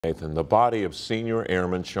Nathan, the body of senior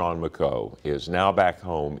Airman Shawn Mckeough is now back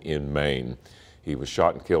home in Maine. He was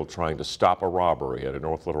shot and killed trying to stop a robbery at a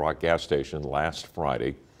North Little Rock gas station last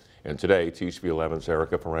Friday. And today, TV 11's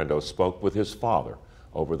Erica Ferrando spoke with his father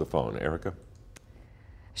over the phone. Erica?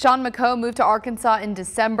 Shawn Mckeough moved to Arkansas in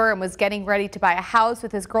December and was getting ready to buy a house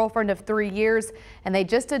with his girlfriend of 3 years, and they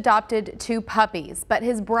just adopted 2 puppies. But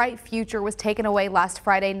his bright future was taken away last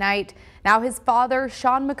Friday night. Now his father,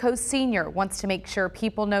 Shawn Mckeough Sr., wants to make sure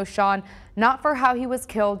people know Shawn not for how he was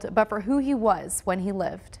killed, but for who he was when he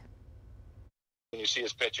lived. When you see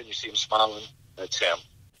his picture and you see him smiling, that's him.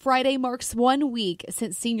 Friday marks 1 week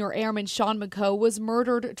since senior airman Shawn Mckeough was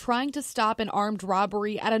murdered trying to stop an armed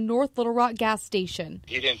robbery at a North Little Rock gas station.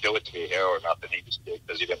 He didn't do it to be here or nothing. He just did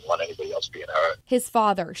because he didn't want anybody else being hurt. His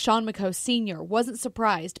father, Shawn Mckeough Sr., wasn't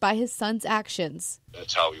surprised by his son's actions.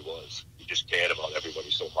 That's how he was. He just cared about everybody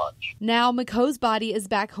so much. Now Mckeough's body is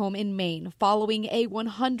back home in Maine following a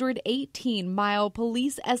 118-mile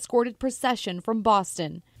police-escorted procession from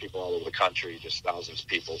Boston. People all over the country, just thousands of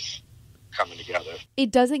people coming together. It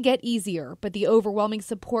doesn't get easier, but the overwhelming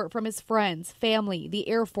support from his friends, family, the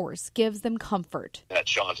Air Force gives them comfort. At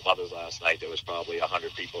Shawn's mother's last night, there was probably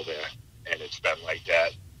 100 people there, and it's been like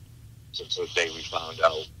that since the day we found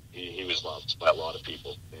out. He was loved by a lot of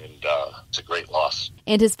people, and it's a great loss.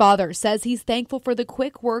 And his father says he's thankful for the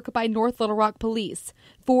quick work by North Little Rock police.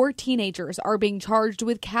 4 teenagers are being charged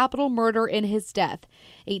with capital murder in his death.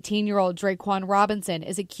 18-year-old Draquan Robinson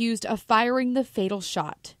is accused of firing the fatal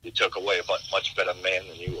shot. You took away a much better man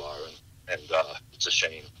than you are, and it's a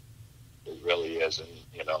shame. It really is, and,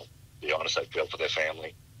 to be honest, I feel for their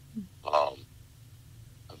family.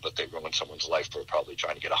 But they ruined someone's life for probably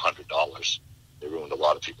trying to get $100. They ruined a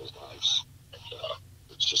lot of people's lives. And,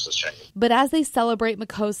 it's just a shame. But as they celebrate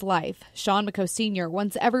Mckeough's life, Shawn Mckeough Sr.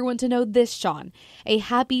 wants everyone to know this Shawn, a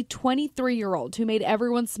happy 23-year-old who made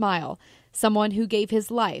everyone smile, someone who gave his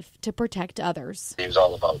life to protect others. He was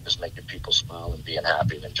all about just making people smile and being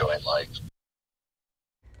happy and enjoying life.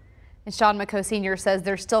 And Shawn Mckeough Sr. says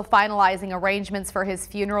they're still finalizing arrangements for his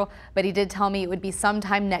funeral, but he did tell me it would be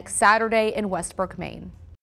sometime next Saturday in Westbrook, Maine.